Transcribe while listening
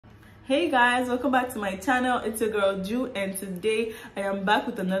Hey guys, welcome back to my channel. It's your girl Ju, and today I am back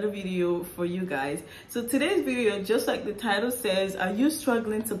with another video for you guys. So today's video, just like the title says, are you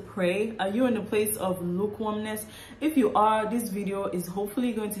struggling to pray? Are you in a place of lukewarmness? If you are, this video is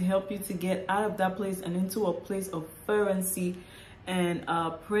hopefully going to help you to get out of that place and into a place of fervency and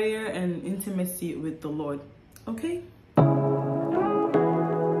prayer and intimacy with the Lord. Okay?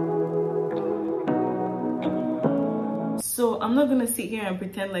 So I'm not gonna sit here and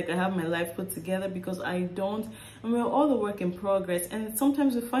pretend like I have my life put together, because I don't, and we're all a work in progress. And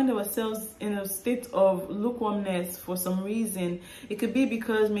sometimes we find ourselves in a state of lukewarmness for some reason. It could be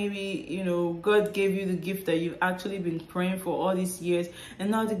because maybe, you know, God gave you the gift that you've actually been praying for all these years,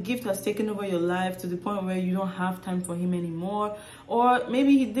 and now the gift has taken over your life to the point where you don't have time for him anymore. Or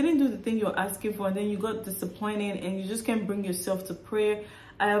maybe he didn't do the thing you're asking for, and then you got disappointed and you just can't bring yourself to prayer.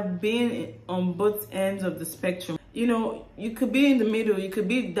 I have been on both ends of the spectrum. You know, you could be in the middle. You could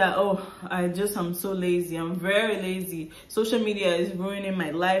be that, oh, I'm so lazy. I'm very lazy. Social media is ruining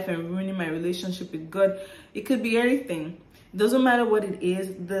my life and ruining my relationship with God. It could be anything. It doesn't matter what it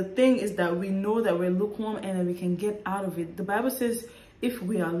is. The thing is that we know that we're lukewarm and that we can get out of it. The Bible says if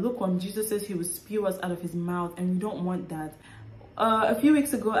we are lukewarm, Jesus says he will spew us out of his mouth, and we don't want that. A few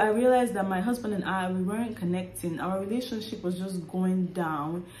weeks ago, I realized that my husband and I, we weren't connecting. Our relationship was just going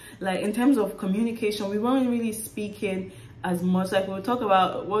down. Like, in terms of communication, we weren't really speaking as much. Like, we would talk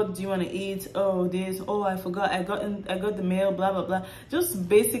about, what do you want to eat? Oh, this. Oh, I forgot. I got the mail, blah, blah, blah. Just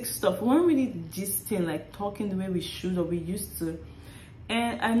basic stuff. We weren't really gisting, like talking the way we should or we used to.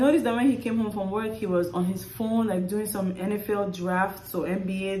 And I noticed that when he came home from work, he was on his phone, like doing some NFL drafts or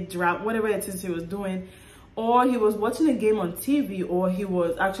NBA draft, whatever it is he was doing. Or he was watching a game on TV, or he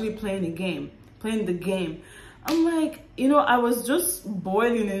was actually playing the game. I'm like, you know, I was just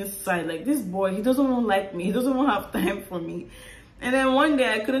boiling inside. Like, this boy, he doesn't want to like me. He doesn't want to have time for me. And then one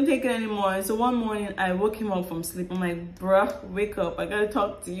day I couldn't take it anymore. And so one morning I woke him up from sleep. I'm like, bruh, wake up. I gotta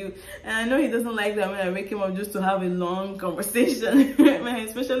talk to you. And I know he doesn't like that when I wake him up just to have a long conversation,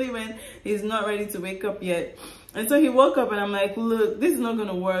 especially when he's not ready to wake up yet. And so he woke up, and I'm like, look, this is not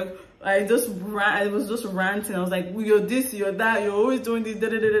gonna work. I was just ranting. I was like, well, you're this, you're that, you're always doing this, da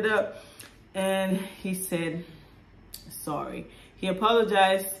da da da da. And he said sorry. He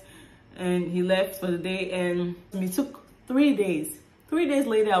apologized and he left for the day. And it took 3 days. 3 days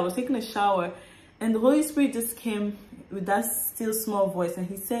later, I was taking a shower, and the Holy Spirit just came with that still small voice, and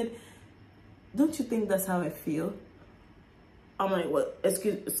he said, don't you think that's how I feel? I'm like, what?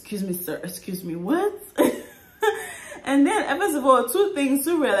 Excuse me, sir. Excuse me, what? And then, first of all, two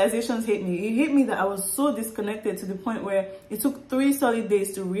realizations hit me. It hit me that I was so disconnected to the point where it took 3 solid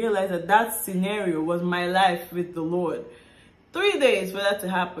days to realize that that scenario was my life with the Lord. 3 days for that to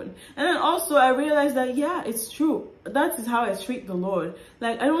happen. And then also I realized that, yeah, it's true. That is how I treat the Lord.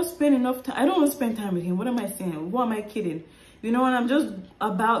 Like, I don't spend enough time. I don't want to spend time with him. What am I saying? Who am I kidding? You know, and I'm just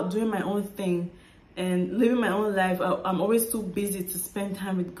about doing my own thing and living my own life. I'm always too busy to spend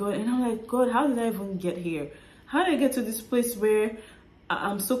time with God. And I'm like, God, how did I even get here? How did I get to this place where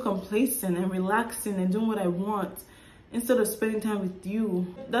I'm so complacent and relaxing and doing what I want instead of spending time with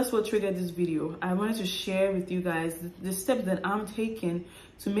you? That's what triggered this video. I wanted to share with you guys the steps that I'm taking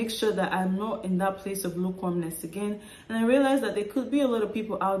to make sure that I'm not in that place of lukewarmness again. And I realized that there could be a lot of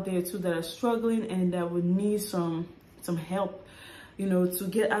people out there too that are struggling and that would need some help, you know, to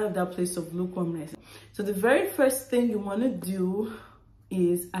get out of that place of lukewarmness. So the very first thing you want to do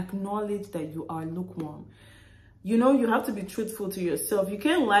is acknowledge that you are lukewarm. You know, you have to be truthful to yourself. You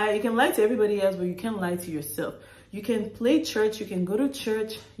can't lie. You can lie to everybody else, but you can't lie to yourself. You can play church. You can go to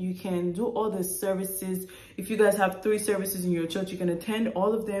church. You can do all the services. If you guys have 3 services in your church, you can attend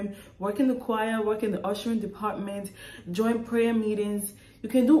all of them, work in the choir, work in the ushering department, join prayer meetings. You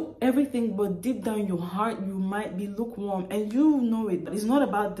can do everything, but deep down in your heart, you might be lukewarm, and you know it. It's not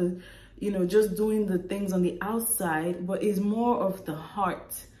about the, you know, just doing the things on the outside, but it's more of the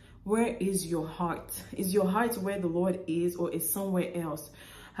heart. Where is your heart? Is your heart where the Lord is, or is somewhere else?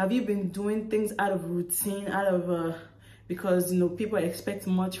 Have you been doing things out of routine, because, you know, people expect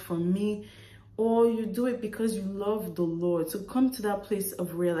much from me, or you do it because you love the Lord? So come to that place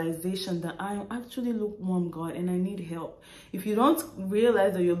of realization that I am actually lukewarm, God, and I need help. If you don't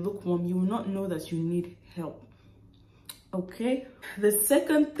realize that you're lukewarm, you will not know that you need help. Okay, the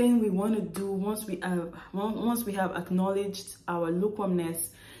second thing we want to do once we have acknowledged our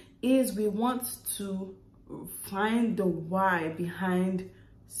lukewarmness is we want to find the why behind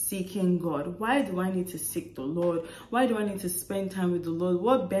seeking God. Why do I need to seek the Lord? Why do I need to spend time with the Lord?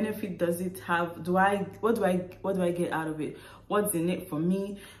 What benefit does it have? What do I get out of it? What's in it for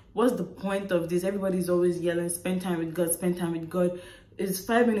me? What's the point of this? Everybody's always yelling, spend time with God, spend time with God. is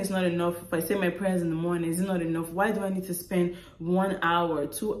 5 minutes not enough? If I say my prayers in the morning, is it not enough? Why do I need to spend 1 hour,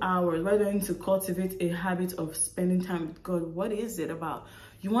 2 hours? Why do I need to cultivate a habit of spending time with God? What is it about?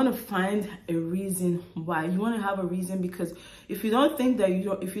 You want to find a reason why. You want to have a reason, because if you don't think that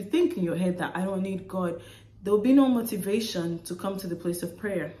if you think in your head that I don't need God, there'll be no motivation to come to the place of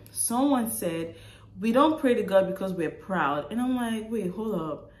prayer. Someone said, we don't pray to God because we're proud. And I'm like, wait, hold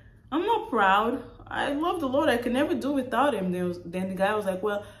up. I'm not proud. I love the Lord. I can never do without him. Then the guy was like,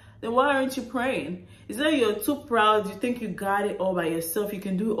 well, then why aren't you praying? Is that you're too proud? You think you got it all by yourself? You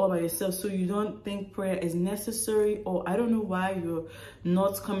can do it all by yourself, so you don't think prayer is necessary? Or I don't know why you're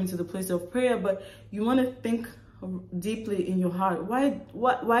not coming to the place of prayer, but you want to think deeply in your heart.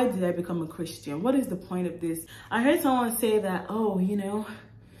 Why did I become a Christian? What is the point of this? I heard someone say that, oh, you know,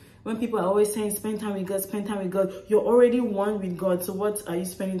 when people are always saying spend time with God, spend time with God, you're already one with God, so what are you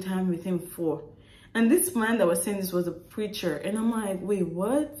spending time with him for? And this man that was saying this was a preacher, and I'm like, wait,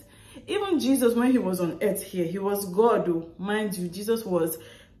 what? Even Jesus, when he was on earth here, he was God, though. Mind you, Jesus was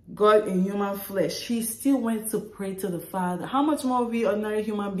God in human flesh. He still went to pray to the Father. How much more we ordinary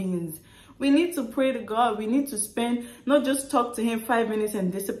human beings? We need to pray to God. We need to spend, not just talk to him 5 minutes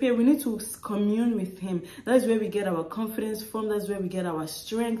and disappear. We need to commune with him. That's where we get our confidence from. That's where we get our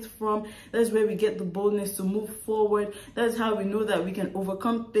strength from. That's where we get the boldness to move forward. That's how we know that we can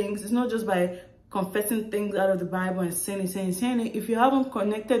overcome things. It's not just by confessing things out of the Bible and saying it. If you haven't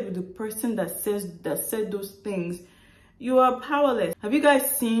connected with the person that said those things, you are powerless. Have you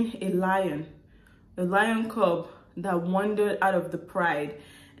guys seen a lion cub that wandered out of the pride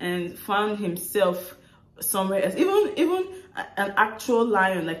and found himself somewhere else? Even an actual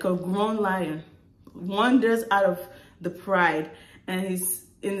lion, like a grown lion, wanders out of the pride and is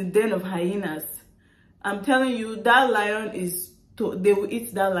in the den of hyenas. I'm telling you, that lion they will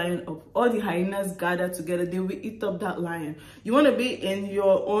eat that lion up. All the hyenas gather together, they will eat up that lion. You want to be in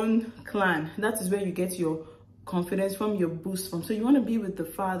your own clan. That is where you get your confidence from, your boost from. So you want to be with the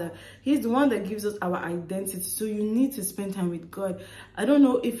Father. He's the one that gives us our identity. So you need to spend time with God. I don't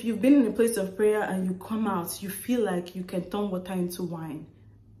know if you've been in a place of prayer and you come out, you feel like you can turn water into wine.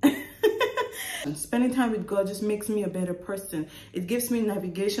 And spending time with God just makes me a better person. It gives me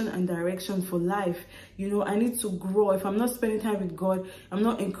navigation and direction for life. You know, I need to grow. If I'm not spending time with God, I'm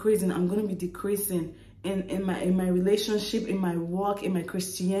not increasing. I'm going to be decreasing in my relationship, in my walk, in my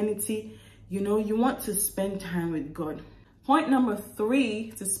Christianity. You know, you want to spend time with God. Point number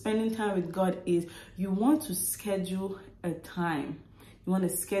 3 to spending time with God is you want to schedule a time. You want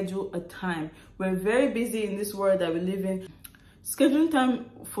to schedule a time. We're very busy in this world that we live in. Scheduling time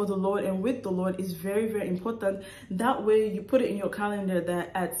for the Lord and with the Lord is very, very important. That way you put it in your calendar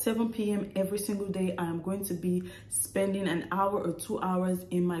that at 7 p.m. every single day, I am going to be spending an hour or 2 hours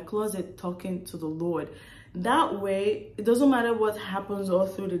in my closet talking to the Lord. That way, it doesn't matter what happens all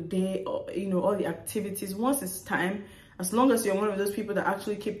through the day, or, you know, all the activities. Once it's time, as long as you're one of those people that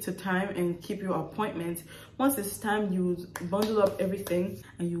actually keep to time and keep your appointments, once it's time, you bundle up everything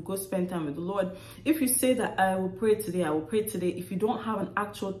and you go spend time with the Lord. If you say that I will pray today, I will pray today, if you don't have an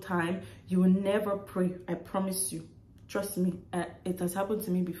actual time, you will never pray. I promise you. Trust me, it has happened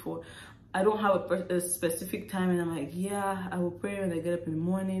to me before. I don't have a specific time and I'm like, yeah, I will pray when I get up in the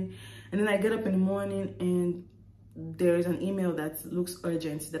morning. And then I get up in the morning and there is an email that looks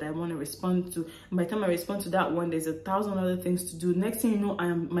urgent that I want to respond to. And by the time I respond to that one, there's 1,000 other things to do. Next thing you know,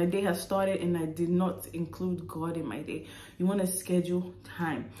 my day has started and I did not include God in my day. You want to schedule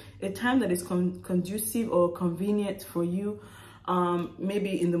time, a time that is conducive or convenient for you.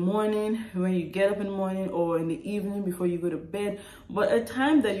 Maybe in the morning when you get up in the morning, or in the evening before you go to bed, but a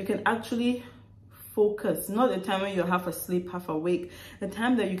time that you can actually focus, not a time when you're half asleep, half awake, a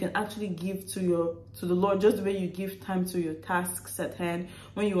time that you can actually give to the Lord, just the way you give time to your tasks at hand.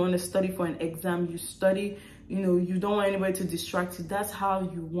 When you want to study for an exam, you study. You know, you don't want anybody to distract you. That's how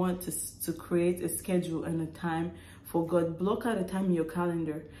you want to create a schedule and a time for God. Block out a time in your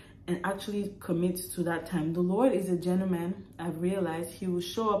calendar and actually commit to that time. The Lord is a gentleman. I've realized he will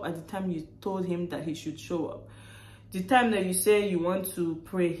show up at the time you told him that he should show up. The time that you say you want to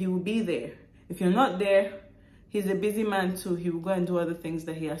pray, he will be there. If you're not there, he's a busy man too. He will go and do other things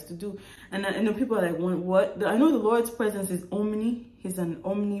that he has to do. And I know people are like, what? I know the Lord's presence is He's an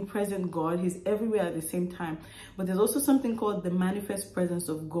omnipresent God. He's everywhere at the same time. But there's also something called the manifest presence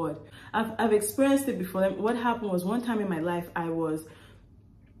of God. I've experienced it before. What happened was, one time in my life, I was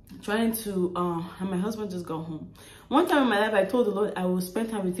trying to, and my husband just got home. One time in my life, I told the Lord, I will spend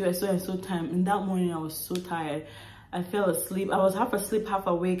time with you. I saw time. And that morning, I was so tired. I fell asleep. I was half asleep, half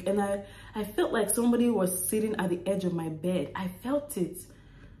awake. And I felt like somebody was sitting at the edge of my bed. I felt it.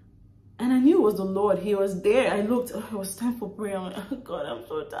 And I knew it was the Lord. He was there. I looked, oh, it was time for prayer. I'm like, oh God, I'm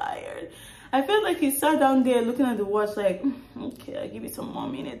so tired. I felt like he sat down there looking at the watch like, okay, I'll give you some more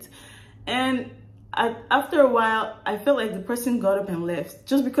minutes. And after a while, I felt like the person got up and left.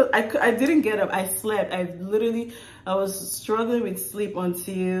 Just because I didn't get up, I slept. I was struggling with sleep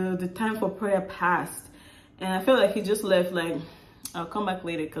until the time for prayer passed. And I felt like he just left like, I'll come back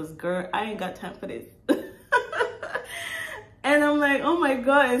later because girl, I ain't got time for this. And I'm like, oh my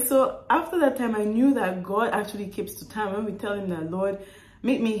God. And so after that time, I knew that God actually keeps to time. When we tell him that, Lord,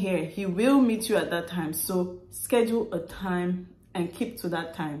 meet me here, he will meet you at that time. So schedule a time and keep to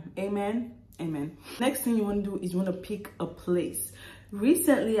that time. Amen. Amen. Next thing you want to do is you want to pick a place.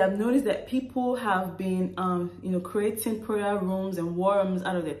 Recently, I've noticed that people have been, creating prayer rooms and war rooms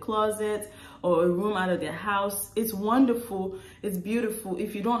out of their closets or a room out of their house. It's wonderful. It's beautiful.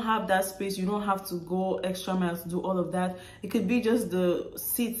 If you don't have that space, you don't have to go extra miles to do all of that. It could be just the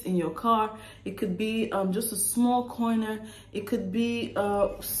seats in your car. It could be just a small corner. It could be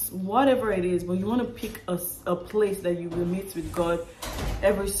whatever it is, but you want to pick a place that you will meet with God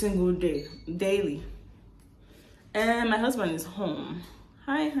every single day, daily. And my husband is home.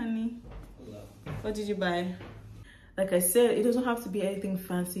 Hi, honey. Hello. What did you buy? Like I said, it doesn't have to be anything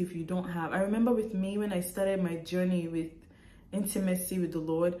fancy if you don't have. I remember with me, when I started my journey with intimacy with the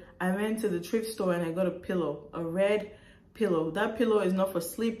Lord, I went to the thrift store and I got a pillow, a red pillow. That pillow is not for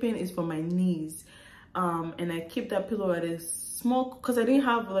sleeping, it's for my knees. And I keep that pillow at a small, because I didn't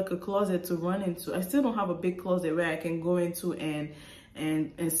have like a closet to run into. I still don't have a big closet where I can go into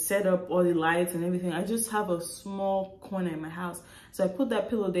and set up all the lights and everything. I just have a small corner in my house. So I put that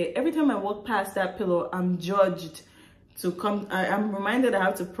pillow there. Every time I walk past that pillow, I'm judged to come. I'm reminded I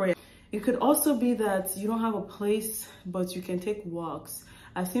have to pray. It could also be that you don't have a place, but you can take walks.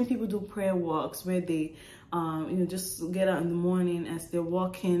 I've seen people do prayer walks where they, just get out in the morning as they're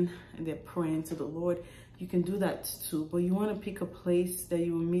walking and they're praying to the Lord. You can do that too, but you want to pick a place that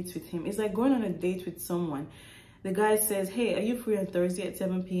you will meet with him. It's like going on a date with someone. The guy says, hey, are you free on Thursday at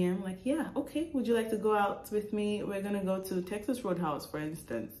 7 p.m.? I'm like, yeah, okay. Would you like to go out with me? We're going to go to Texas Roadhouse, for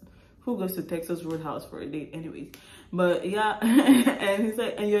instance. Who goes to Texas Roadhouse for a date anyways? But yeah, and he's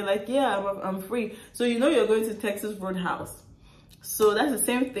like, and you're like, yeah, I'm free. So you know you're going to Texas Roadhouse. So that's the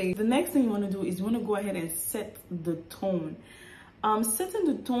same thing. The next thing you want to do is you want to go ahead and set the tone. Setting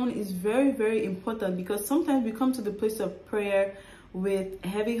the tone is very, very important, because sometimes we come to the place of prayer with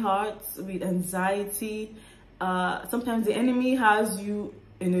heavy hearts, with anxiety. Sometimes the enemy has you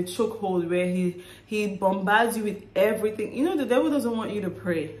in a chokehold where he bombards you with everything. You know, the devil doesn't want you to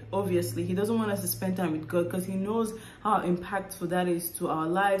pray. Obviously, he doesn't want us to spend time with God, because he knows how impactful that is to our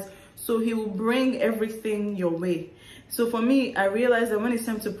lives. So he will bring everything your way. So for me, I realized that when it's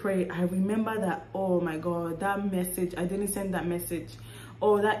time to pray, I remember that, oh my God, that message, I didn't send that message.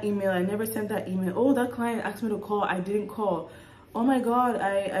 Oh, that email, I never sent that email. Oh, that client asked me to call, I didn't call. Oh my God,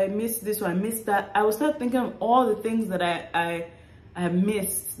 I missed this or I missed that. I will start thinking of all the things that I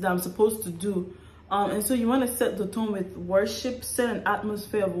missed that I'm supposed to do. And so you want to set the tone with worship, set an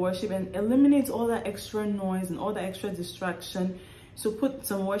atmosphere of worship, and eliminate all that extra noise and all that extra distraction. So put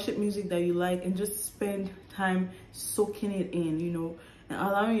some worship music that you like and just spend time soaking it in, and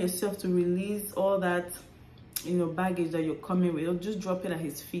allowing yourself to release all that, baggage that you're coming with. Or just drop it at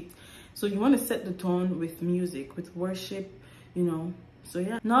his feet. So you want to set the tone with music, with worship, So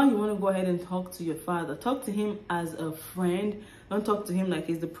yeah, now you want to go ahead and talk to your father. Talk to him as a friend. Don't talk to him like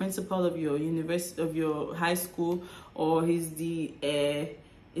he's the principal of your university, of your high school, or he's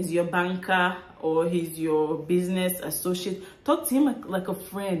your banker, or he's your business associate. Talk to him like a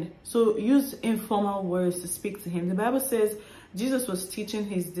friend. So use informal words to speak to him. The Bible says Jesus was teaching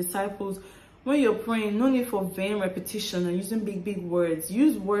his disciples, when you're praying, no need for vain repetition and using big words.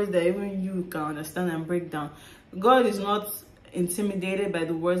 Use words that even you can understand and break down. God is not intimidated by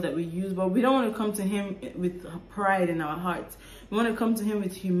the words that we use, but we don't want to come to him with pride in our hearts. We want to come to him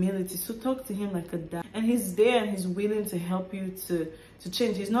with humility. So talk to him like a dad, and he's there and he's willing to help you to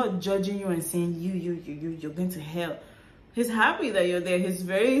change. He's not judging you and saying you're going to hell. He's happy that you're there. He's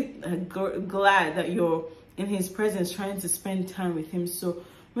very glad that you're in his presence, trying to spend time with him. So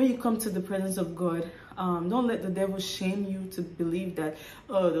when you come to the presence of God, don't let the devil shame you to believe that,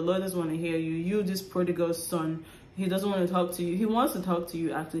 oh, the Lord doesn't want to hear you. You, this prodigal son, he doesn't want to talk to you. He wants to talk to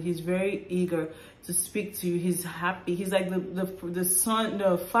you. Actually, he's very eager to speak to you. He's happy. He's like the son,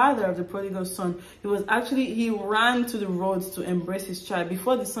 the father of the prodigal son. He ran to the roads to embrace his child.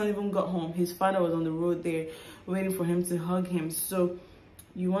 Before the son even got home, his father was on the road there waiting for him to hug him. So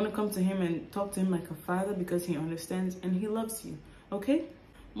you want to come to him and talk to him like a father, because he understands and he loves you. Okay?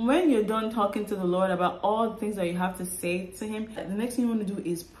 when you're done talking to the Lord about all the things that you have to say to him, the next thing you want to do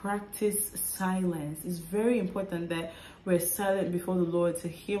is practice silence. It's very important that we're silent before the Lord to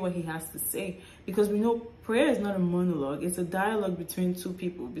hear what he has to say, because we know prayer is not a monologue. It's a dialogue between two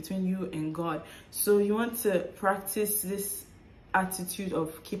people, between you and God. So you want to practice this attitude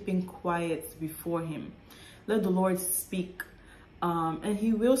of keeping quiet before him. Let the Lord speak. And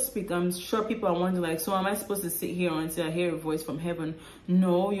he will speak. I'm sure people are wondering, like, so am I supposed to sit here until I hear a voice from heaven?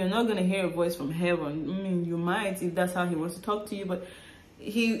 No, you're not going to hear a voice from heaven. I mean, you might, if that's how he wants to talk to you, but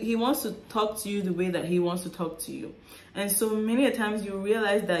he wants to talk to you the way that he wants to talk to you. And so many a times you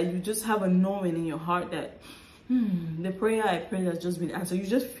realize that you just have a knowing in your heart that the prayer I prayed has just been answered. You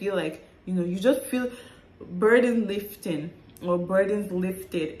just feel like, you just feel burden lifting or burdens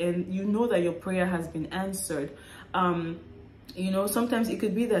lifted, and you know that your prayer has been answered. Sometimes it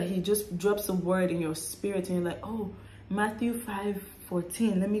could be that he just drops a word in your spirit and you're like, oh, Matthew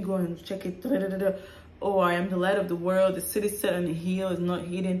 5:14, let me go and check it. Oh, I am the light of the world. The city set on a hill is not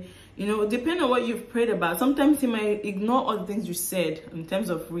hidden. Depending on what you've prayed about, sometimes he might ignore all the things you said in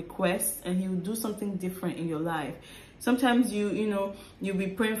terms of requests, and he will do something different in your life. Sometimes you'll be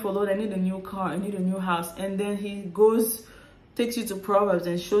praying for, Lord, I need a new car, I need a new house. And then he takes you to Proverbs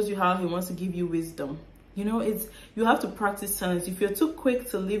and shows you how he wants to give you wisdom. You have to practice silence. If you're too quick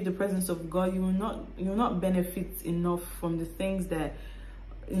to leave the presence of God, you will not benefit enough from the things that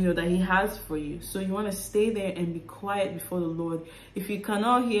that he has for you. So you want to stay there and be quiet before the Lord. If you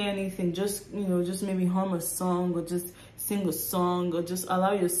cannot hear anything, just maybe hum a song or just sing a song, or just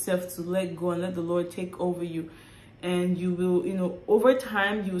allow yourself to let go and let the Lord take over you. And you will, over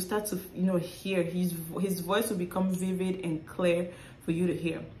time, you will start to, hear his voice will become vivid and clear for you to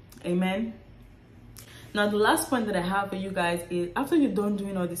hear. Amen. Now, the last point that I have for you guys is, after you're done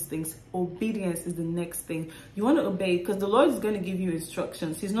doing all these things, obedience is the next thing. You want to obey, because the Lord is going to give you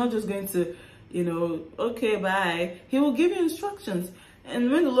instructions. He's not just going to, okay, bye. He will give you instructions.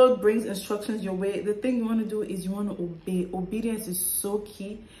 And when the Lord brings instructions your way, the thing you want to do is you want to obey. Obedience is so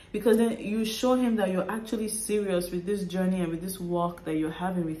key, because then you show him that you're actually serious with this journey and with this walk that you're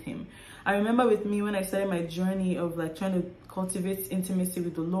having with him. I remember with me, when I started my journey of like trying to cultivate intimacy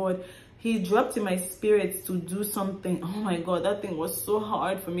with the Lord, he dropped in my spirit to do something. Oh my God, that thing was so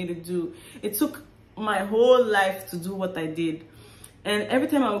hard for me to do. It took my whole life to do what I did. And every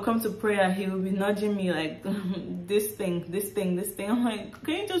time I would come to prayer, he would be nudging me like, this thing. I'm like,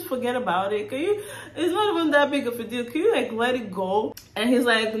 can you just forget about it? It's not even that big of a deal. Can you like let it go? And he's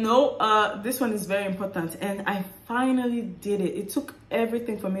like, no, this one is very important. And I finally did it. It took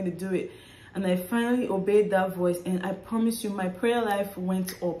everything for me to do it. And I finally obeyed that voice. And I promise you, my prayer life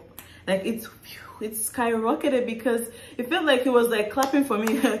went up. Like it skyrocketed, because it felt like he was like clapping for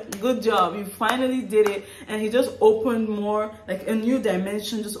me. Good job, you finally did it. And he just opened more, like a new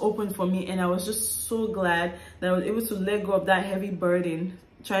dimension just opened for me. And I was just so glad that I was able to let go of that heavy burden,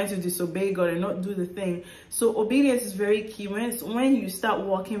 trying to disobey God and not do the thing. So obedience is very key. When you start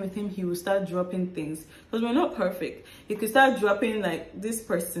walking with him, he will start dropping things, because we're not perfect. He could start dropping like, this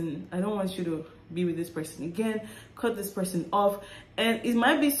person, I don't want you to be with this person again, cut this person off. And it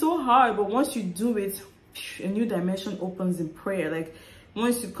might be so hard, but once you do it, a new dimension opens in prayer. Like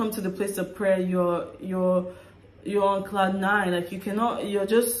once you come to the place of prayer, you're on cloud 9. Like you're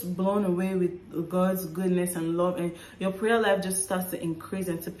just blown away with God's goodness and love, and your prayer life just starts to increase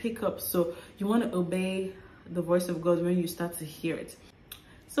and to pick up. So you want to obey the voice of God when you start to hear it.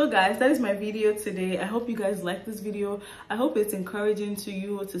 So guys, that is my video today. I hope you guys like this video. I hope it's encouraging to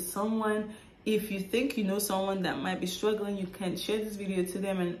you or to someone. If you think you know someone that might be struggling, you can share this video to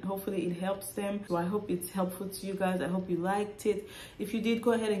them, and hopefully it helps them. So I hope it's helpful to you guys. I hope you liked it. If you did,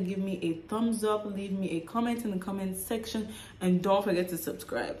 go ahead and give me a thumbs up, leave me a comment in the comment section, and don't forget to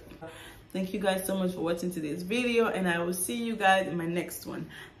subscribe. Thank you guys so much for watching today's video, and I will see you guys in my next one.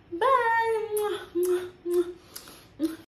 Bye.